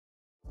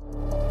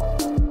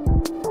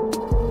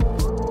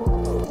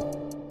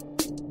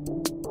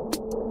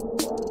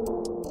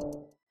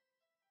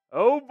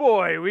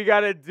boy, we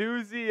got a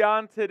doozy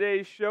on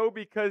today's show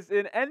because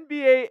an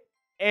NBA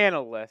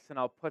analyst, and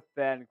I'll put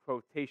that in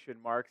quotation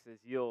marks as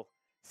you'll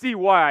see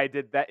why I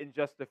did that in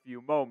just a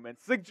few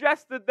moments,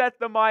 suggested that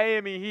the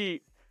Miami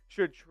Heat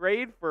should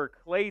trade for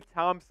Klay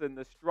Thompson,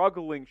 the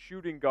struggling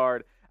shooting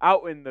guard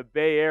out in the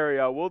Bay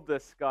Area. We'll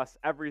discuss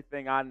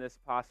everything on this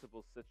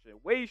possible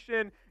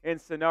situation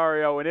and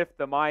scenario and if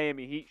the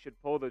Miami Heat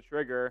should pull the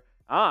trigger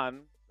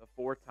on the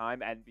four-time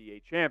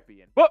NBA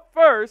champion. But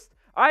first,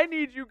 I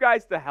need you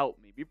guys to help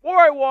me. Before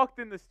I walked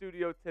in the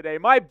studio today,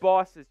 my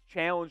boss has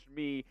challenged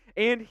me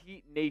and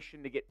Heat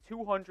Nation to get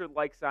 200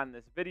 likes on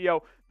this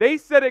video. They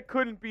said it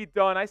couldn't be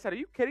done. I said, are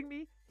you kidding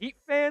me? Heat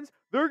fans,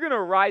 they're going to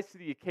rise to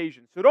the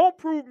occasion. So don't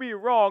prove me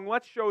wrong.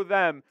 Let's show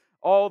them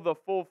all the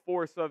full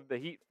force of the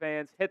Heat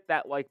fans. Hit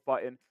that like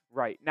button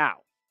right now.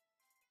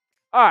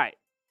 All right.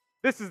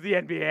 This is the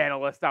NBA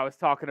analyst I was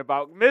talking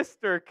about,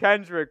 Mr.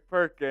 Kendrick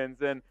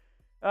Perkins. And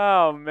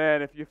oh,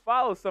 man, if you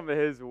follow some of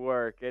his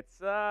work, it's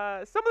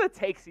some of the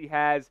takes he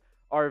has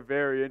are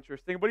very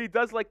interesting. But he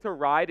does like to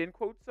ride, in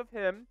quotes of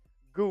him,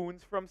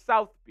 goons from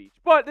South Beach.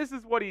 But this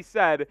is what he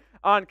said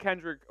on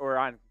Klay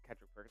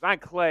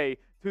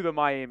to the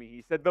Miami Heat.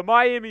 He said, the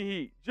Miami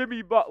Heat,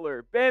 Jimmy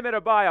Butler, Bam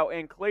Adebayo,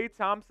 and Klay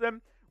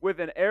Thompson with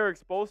an Eric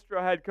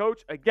Spoelstra head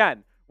coach.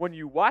 Again, when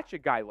you watch a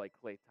guy like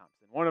Klay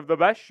Thompson, one of the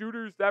best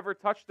shooters to ever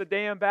touch the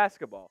damn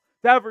basketball,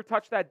 to ever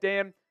touch that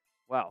damn,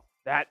 well,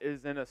 that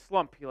is in a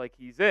slump like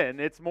he's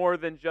in. It's more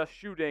than just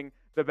shooting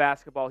the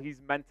basketball.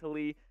 He's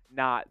mentally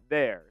not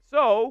there.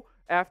 So,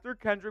 after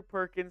Kendrick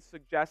Perkins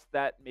suggests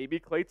that maybe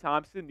Klay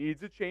Thompson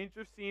needs a change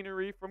of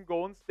scenery from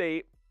Golden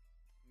State,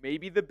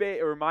 maybe the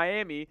Bay or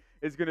Miami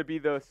is going to be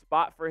the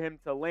spot for him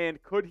to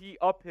land. Could he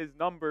up his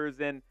numbers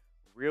and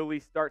really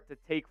start to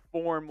take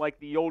form like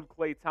the old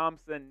Klay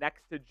Thompson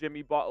next to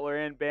Jimmy Butler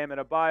and Bam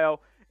Adebayo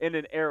in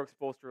an Eric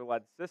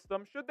Spoelstra-led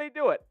system? Should they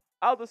do it?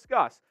 I'll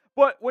discuss.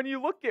 But when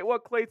you look at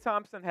what Klay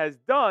Thompson has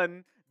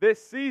done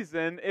this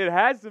season, it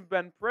hasn't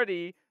been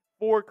pretty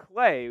for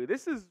Klay.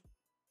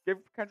 Give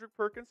Kendrick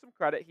Perkins some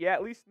credit. He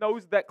at least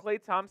knows that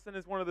Klay Thompson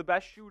is one of the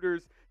best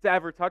shooters to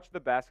ever touch the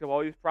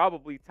basketball. He's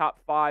probably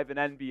top 5 in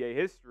NBA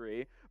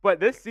history. But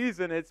this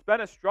season, it's been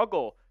a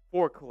struggle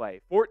for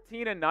Klay.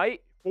 14 a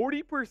night,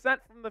 40%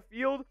 from the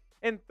field,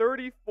 and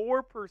 34%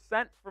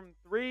 from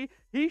three.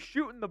 He's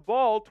shooting the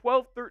ball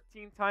 12,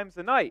 13 times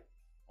a night.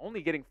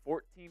 Only getting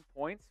 14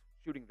 points,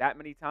 shooting that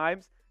many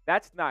times,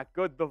 that's not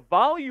good. The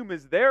volume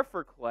is there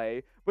for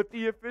Klay, but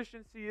the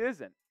efficiency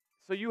isn't.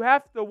 So you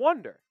have to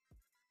wonder,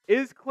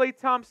 is Klay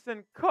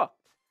Thompson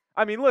cooked?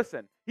 I mean,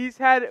 listen, he's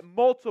had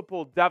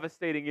multiple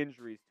devastating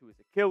injuries to his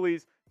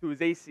Achilles, to his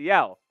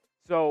ACL.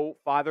 So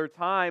Father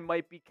Time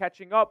might be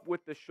catching up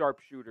with the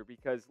sharpshooter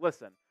because,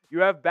 listen, you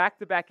have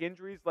back-to-back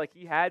injuries like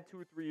he had 2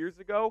 or 3 years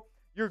ago,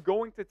 you're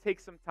going to take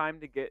some time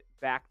to get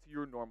back to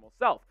your normal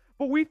self.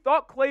 But we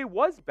thought Klay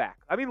was back.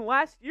 I mean,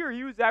 last year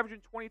he was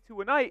averaging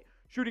 22 a night,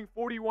 shooting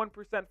 41%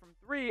 from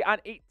three on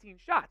 18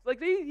 shots. Like,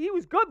 he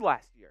was good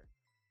last year.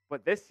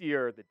 But this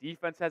year, the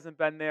defense hasn't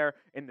been there,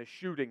 and the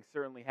shooting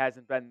certainly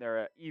hasn't been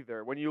there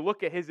either. When you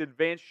look at his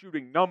advanced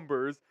shooting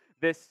numbers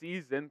this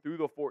season through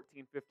the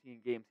 14, 15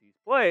 games he's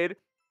played,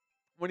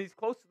 when he's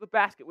close to the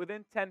basket,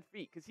 within 10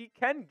 feet, because he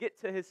can get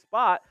to his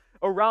spot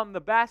around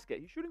the basket,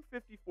 he's shooting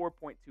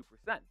 54.2%.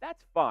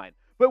 That's fine.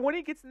 But when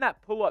he gets in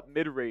that pull-up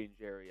mid-range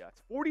area,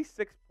 it's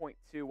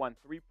 46.2 on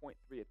 3.3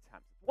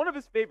 attempts. It's one of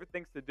his favorite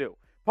things to do.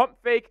 Pump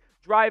fake,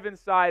 drive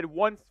inside,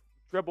 one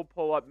dribble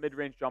pull-up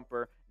mid-range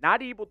jumper,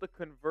 not able to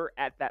convert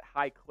at that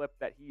high clip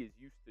that he is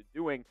used to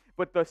doing.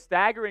 But the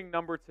staggering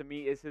number to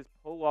me is his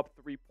pull-up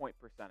three-point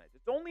percentage.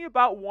 It's only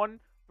about 1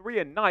 3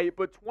 a night,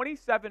 but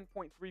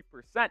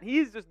 27.3%.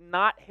 He's just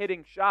not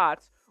hitting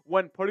shots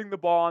when putting the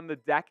ball on the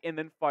deck and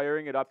then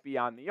firing it up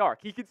beyond the arc.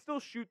 He can still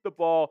shoot the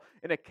ball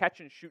in a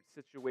catch-and-shoot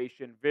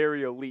situation,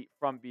 very elite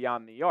from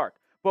beyond the arc.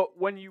 But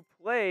when you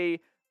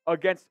play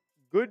against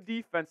good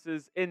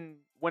defenses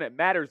when it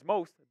matters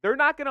most, they're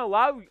not going to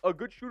allow a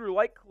good shooter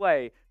like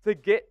Klay to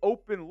get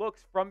open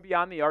looks from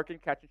beyond the arc in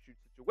catch-and-shoot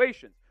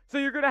situations. So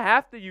you're going to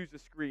have to use a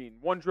screen,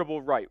 one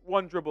dribble right,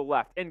 one dribble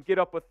left, and get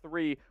up a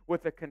three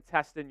with a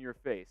contest in your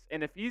face.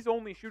 And if he's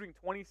only shooting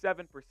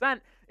 27%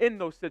 in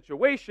those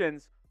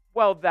situations,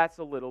 well, that's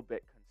a little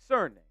bit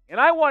concerning. And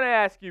I want to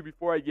ask you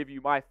before I give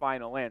you my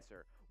final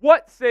answer,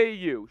 what say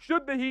you?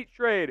 Should the Heat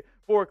trade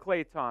for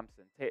Klay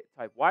Thompson?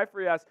 Type Y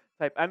for yes,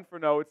 type N for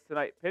no. It's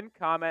tonight. Pin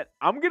comment.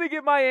 I'm going to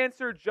give my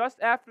answer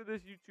just after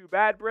this YouTube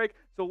ad break,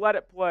 so let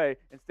it play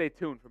and stay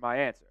tuned for my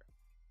answer.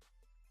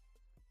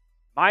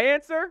 My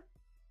answer?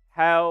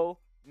 Hell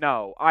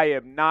no. I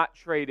am not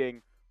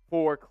trading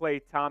for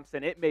Klay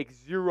Thompson. It makes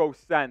 0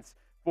 sense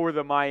for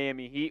the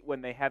Miami Heat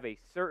when they have a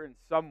certain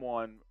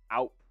someone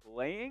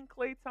outplaying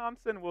Klay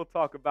Thompson. We'll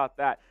talk about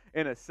that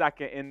in a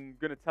second and I'm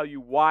going to tell you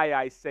why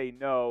I say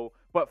no.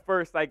 But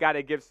first, I got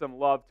to give some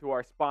love to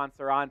our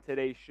sponsor on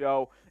today's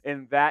show,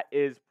 and that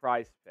is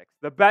PrizePicks,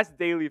 the best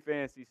daily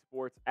fantasy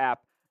sports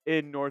app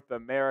in North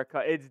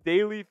America. It's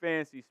daily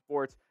fantasy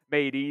sports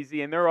made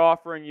easy, and they're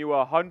offering you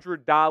a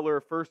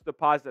 $100 first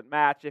deposit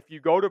match if you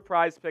go to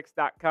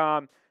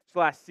prizepicks.com,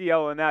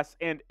 CLNS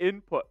and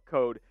input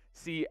code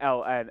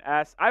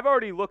CLNS. I've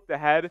already looked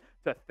ahead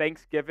to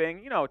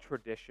Thanksgiving,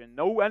 tradition.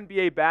 No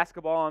NBA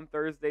basketball on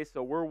Thursday,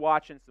 so we're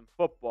watching some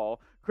football.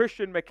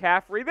 Christian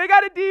McCaffrey, they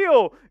got a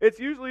deal. It's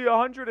usually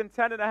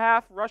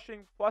 110.5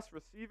 rushing plus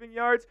receiving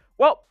yards.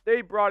 Well,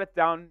 they brought it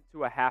down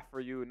to a half for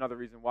you. Another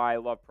reason why I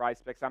love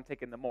Prize Picks. I'm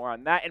taking the more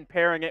on that and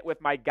pairing it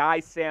with my guy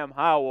Sam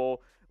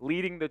Howell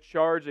leading the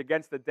charge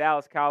against the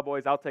Dallas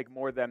Cowboys. I'll take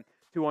more than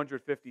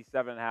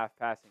 257.5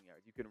 passing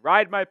yards. You can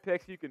ride my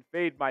picks, you can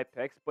fade my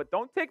picks, but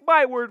don't take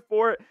my word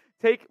for it.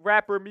 Take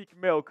rapper Meek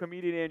Mill,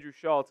 comedian Andrew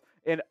Schultz,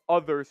 and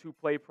others who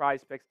play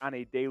Prize Picks on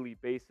a daily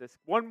basis.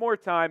 One more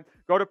time,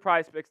 go to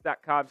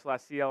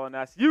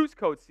prizepicks.com/CLNS. Use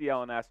code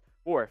CLNS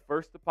for a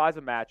first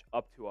deposit match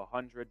up to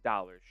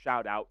 $100.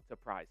 Shout out to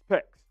Prize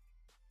Picks.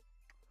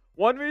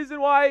 One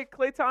reason why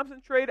Klay Thompson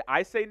trade,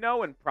 I say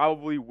no and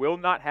probably will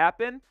not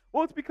happen,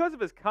 well, it's because of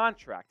his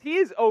contract. He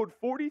is owed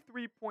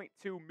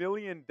 $43.2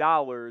 million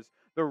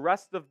the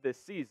rest of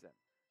this season.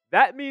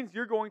 That means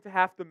you're going to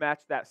have to match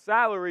that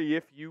salary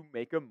if you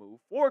make a move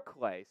for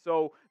Klay.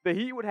 So the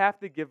Heat would have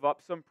to give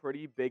up some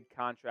pretty big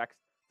contracts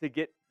to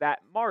get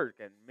that mark.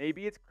 And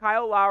maybe it's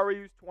Kyle Lowry,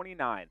 who's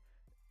 29.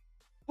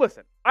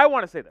 Listen, I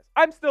want to say this.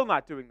 I'm still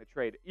not doing the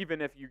trade,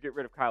 even if you get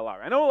rid of Kyle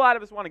Lowry. I know a lot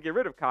of us want to get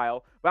rid of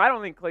Kyle, but I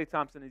don't think Klay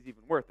Thompson is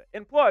even worth it.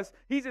 And plus,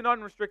 he's an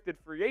unrestricted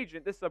free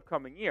agent this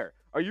upcoming year.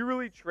 Are you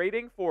really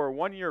trading for a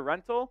one-year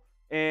rental?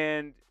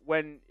 And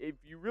if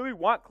you really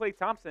want Klay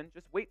Thompson,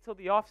 just wait till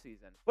the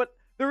offseason. But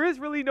there is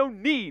really no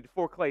need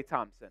for Klay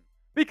Thompson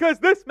because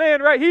this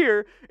man right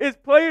here is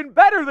playing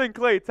better than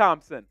Klay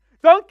Thompson.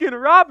 Duncan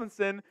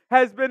Robinson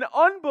has been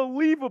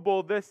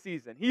unbelievable this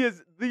season. He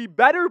is the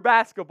better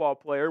basketball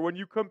player when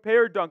you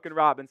compare Duncan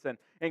Robinson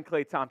and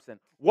Klay Thompson.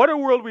 What a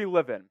world we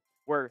live in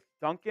where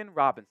Duncan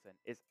Robinson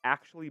is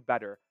actually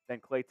better than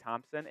Klay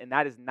Thompson, and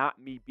that is not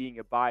me being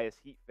a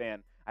biased Heat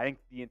fan. I think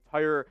the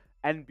entire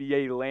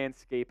NBA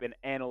landscape and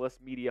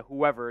analyst media,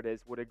 whoever it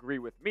is, would agree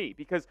with me.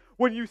 Because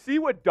when you see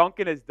what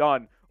Duncan has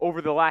done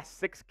over the last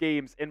 6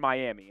 games in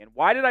Miami, and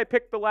why did I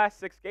pick the last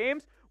 6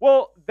 games?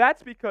 Well,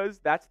 that's because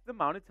that's the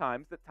amount of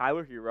times that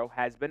Tyler Hero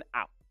has been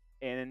out.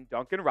 And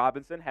Duncan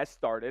Robinson has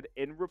started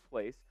in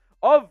replace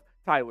of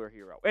Tyler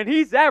Hero. And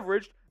he's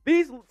averaged,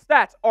 these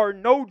stats are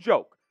no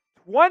joke,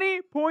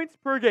 20 points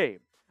per game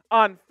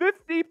on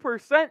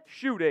 50%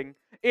 shooting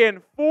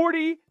and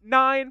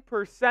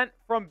 49%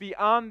 from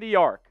beyond the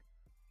arc.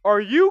 Are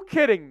you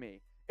kidding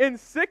me? In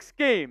 6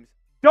 games,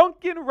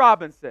 Duncan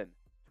Robinson,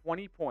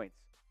 20 points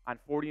on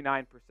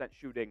 49%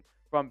 shooting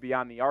from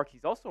beyond the arc.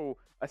 He's also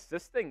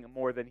assisting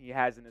more than he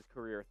has in his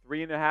career.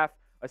 3.5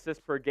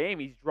 assists per game.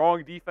 He's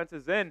drawing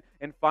defenses in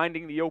and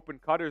finding the open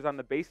cutters on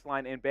the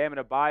baseline and Bam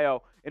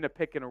Adebayo in a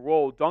pick and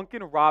roll.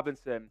 Duncan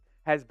Robinson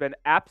has been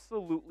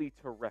absolutely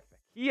terrific.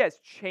 He has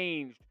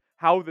changed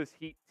how this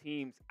Heat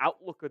team's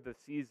outlook of the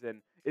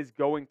season is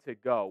going to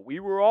go. We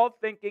were all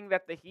thinking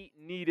that the Heat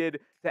needed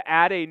to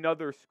add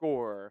another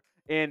scorer,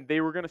 and they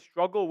were going to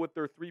struggle with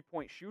their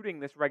three-point shooting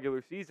this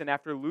regular season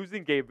after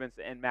losing Gabe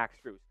Vincent and Max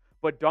Strus.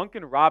 But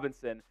Duncan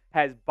Robinson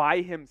has,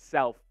 by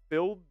himself,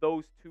 filled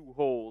those 2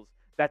 holes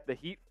that the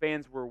Heat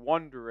fans were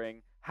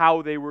wondering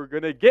how they were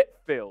going to get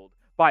filled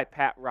by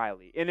Pat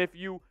Riley. And if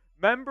you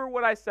remember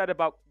what I said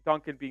about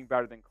Duncan being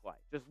better than Klay,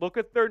 just look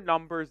at their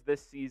numbers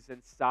this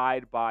season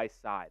side by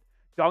side.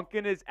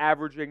 Duncan is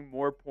averaging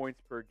more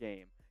points per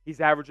game. He's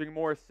averaging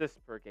more assists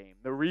per game.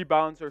 The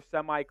rebounds are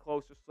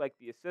semi-close, just like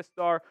the assists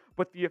are,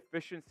 but the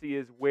efficiency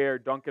is where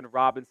Duncan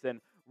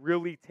Robinson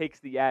really takes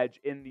the edge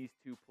in these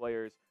 2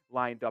 players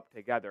lined up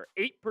together.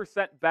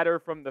 8% better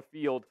from the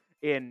field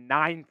and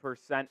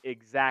 9%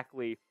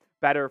 exactly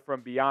better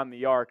from beyond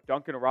the arc.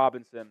 Duncan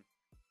Robinson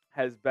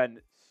has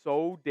been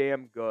so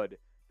damn good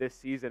this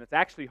season. It's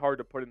actually hard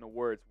to put into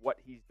words what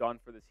he's done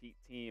for this Heat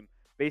team.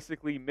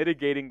 Basically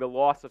mitigating the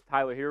loss of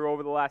Tyler Hero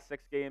over the last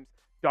 6 games.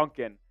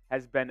 Duncan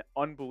has been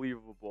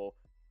unbelievable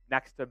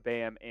next to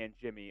Bam and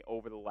Jimmy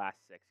over the last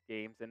 6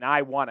 games. And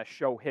I want to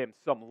show him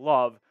some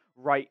love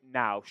right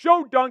now.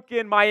 Show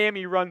Duncan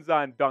Miami runs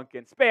on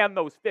Duncan. Spam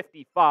those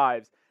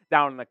 55s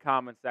down in the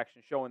comment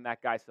section, showing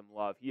that guy some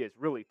love. He has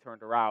really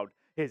turned around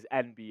his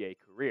NBA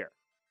career.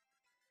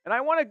 And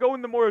I want to go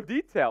into more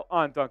detail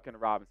on Duncan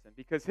Robinson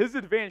because his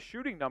advanced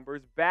shooting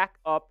numbers back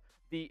up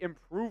the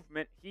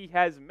improvement he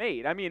has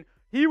made. I mean,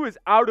 he was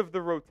out of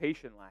the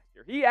rotation last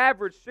year. He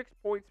averaged 6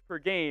 points per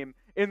game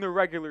in the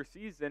regular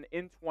season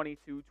in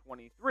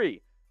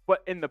 22-23.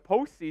 But in the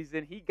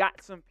postseason, he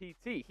got some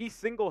PT. He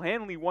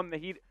single-handedly won the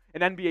Heat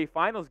an NBA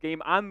Finals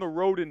game on the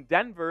road in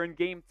Denver in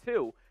Game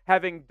 2,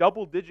 having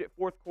double-digit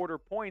fourth-quarter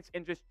points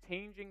and just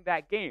changing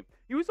that game.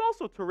 He was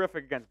also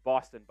terrific against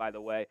Boston, by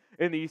the way,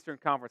 in the Eastern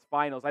Conference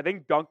Finals. I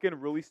think Duncan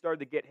really started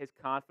to get his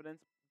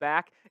confidence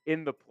back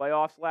in the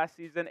playoffs last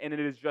season, and it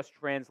is just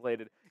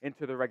translated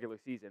into the regular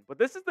season. But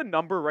this is the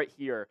number right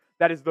here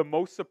that is the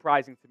most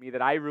surprising to me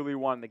that I really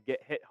wanted to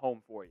get hit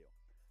home for you.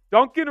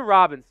 Duncan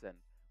Robinson,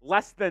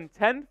 less than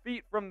 10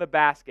 feet from the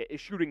basket,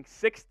 is shooting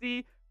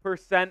 60%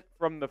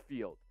 from the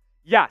field.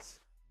 Yes,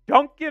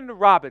 Duncan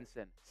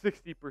Robinson,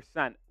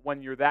 60%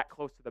 when you're that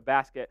close to the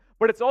basket.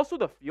 But it's also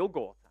the field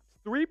goal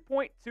attempts.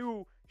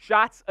 3.2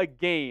 shots a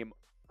game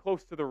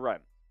close to the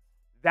rim.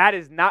 That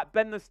has not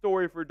been the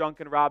story for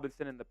Duncan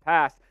Robinson in the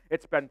past.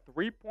 It's been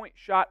 3-point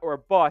shot or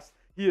bust.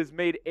 He has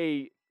made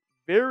a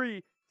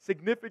very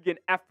significant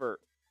effort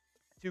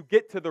to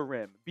get to the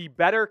rim, be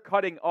better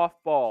cutting off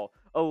ball,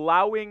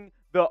 allowing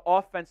the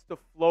offense to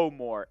flow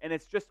more, and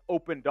it's just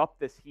opened up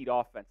this Heat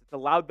offense. It's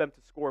allowed them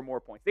to score more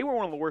points. They were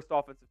one of the worst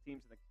offensive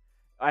teams in the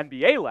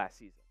NBA last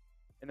season,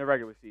 in the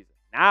regular season.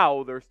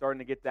 Now they're starting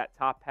to get that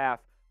top half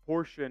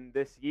portion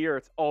this year.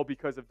 It's all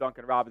because of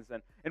Duncan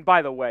Robinson. And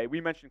by the way, we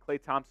mentioned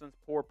Klay Thompson's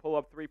poor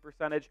pull-up three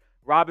percentage.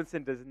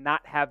 Robinson does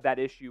not have that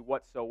issue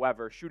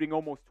whatsoever, shooting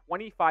almost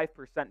 25%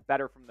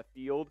 better from the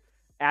field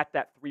at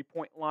that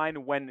three-point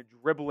line when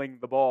dribbling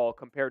the ball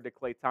compared to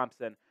Klay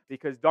Thompson,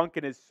 because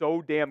Duncan is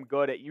so damn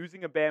good at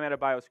using a Bam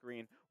Adebayo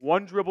screen,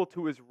 one dribble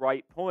to his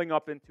right, pulling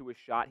up into a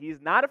shot.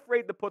 He's not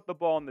afraid to put the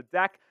ball on the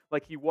deck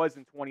like he was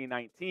in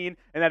 2019,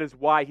 and that is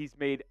why he's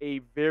made a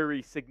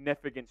very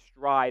significant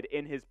stride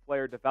in his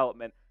player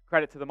development.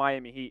 Credit to the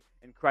Miami Heat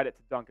and credit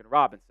to Duncan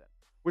Robinson,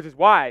 which is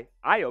why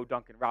I owe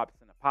Duncan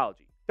Robinson an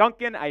apology.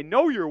 Duncan, I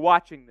know you're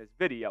watching this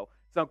video,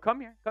 so come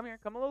here,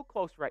 come a little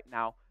close right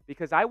now,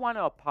 because I want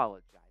to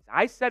apologize.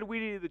 I said we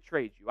needed to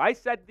trade you. I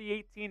said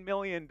the $18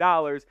 million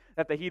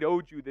that the Heat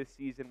owed you this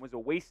season was a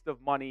waste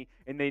of money,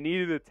 and they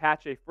needed to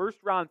attach a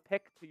first-round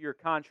pick to your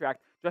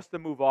contract just to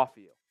move off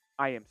of you.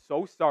 I am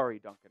so sorry,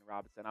 Duncan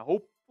Robinson.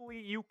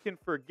 Hopefully you can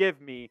forgive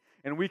me,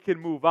 and we can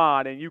move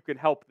on, and you can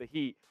help the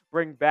Heat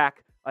bring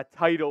back a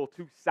title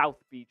to South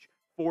Beach,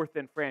 fourth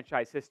in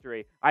franchise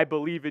history. I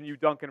believe in you,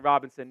 Duncan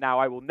Robinson. Now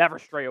I will never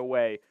stray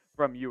away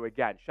from you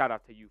again. Shout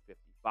out to you,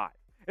 55.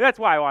 And that's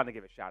why I wanted to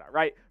give a shout out,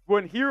 right?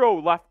 When Hero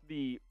left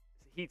the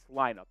Heat's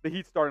lineup, the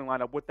Heat starting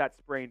lineup with that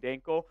sprained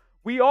ankle,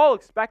 we all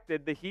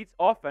expected the Heat's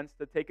offense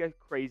to take a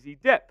crazy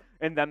dip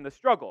and then the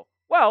struggle.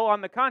 Well,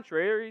 on the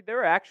contrary,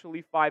 they're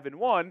actually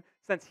 5-1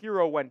 since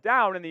Hero went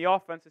down, and the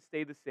offense has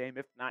stayed the same,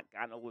 if not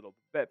gotten a little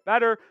bit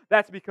better.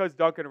 That's because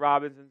Duncan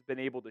Robinson's been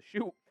able to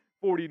shoot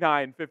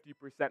 49, 50%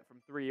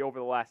 from three over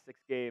the last 6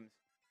 games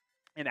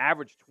and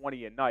average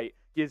 20 a night.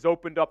 He has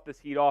opened up this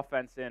Heat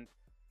offense, and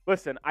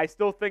listen, I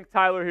still think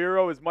Tyler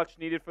Hero is much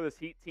needed for this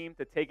Heat team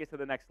to take it to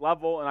the next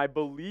level, and I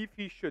believe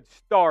he should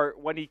start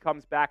when he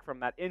comes back from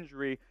that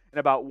injury in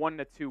about 1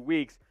 to 2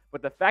 weeks.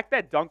 But the fact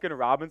that Duncan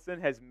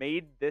Robinson has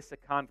made this a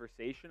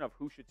conversation of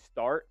who should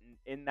start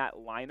in that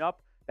lineup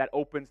that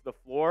opens the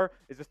floor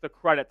is just a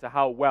credit to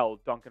how well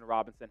Duncan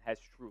Robinson has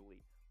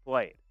truly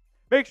played.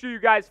 Make sure you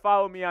guys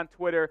follow me on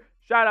Twitter.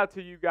 Shout out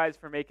to you guys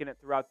for making it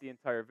throughout the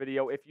entire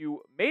video. If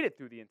you made it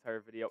through the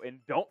entire video and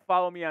don't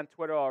follow me on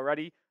Twitter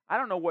already, I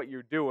don't know what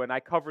you're doing.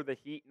 I cover the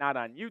Heat not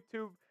on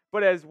YouTube,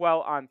 but as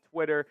well on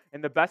Twitter.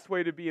 And the best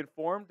way to be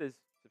informed is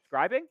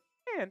subscribing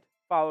and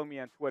follow me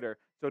on Twitter.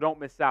 So don't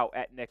miss out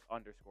at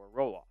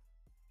Nic_Rohloff.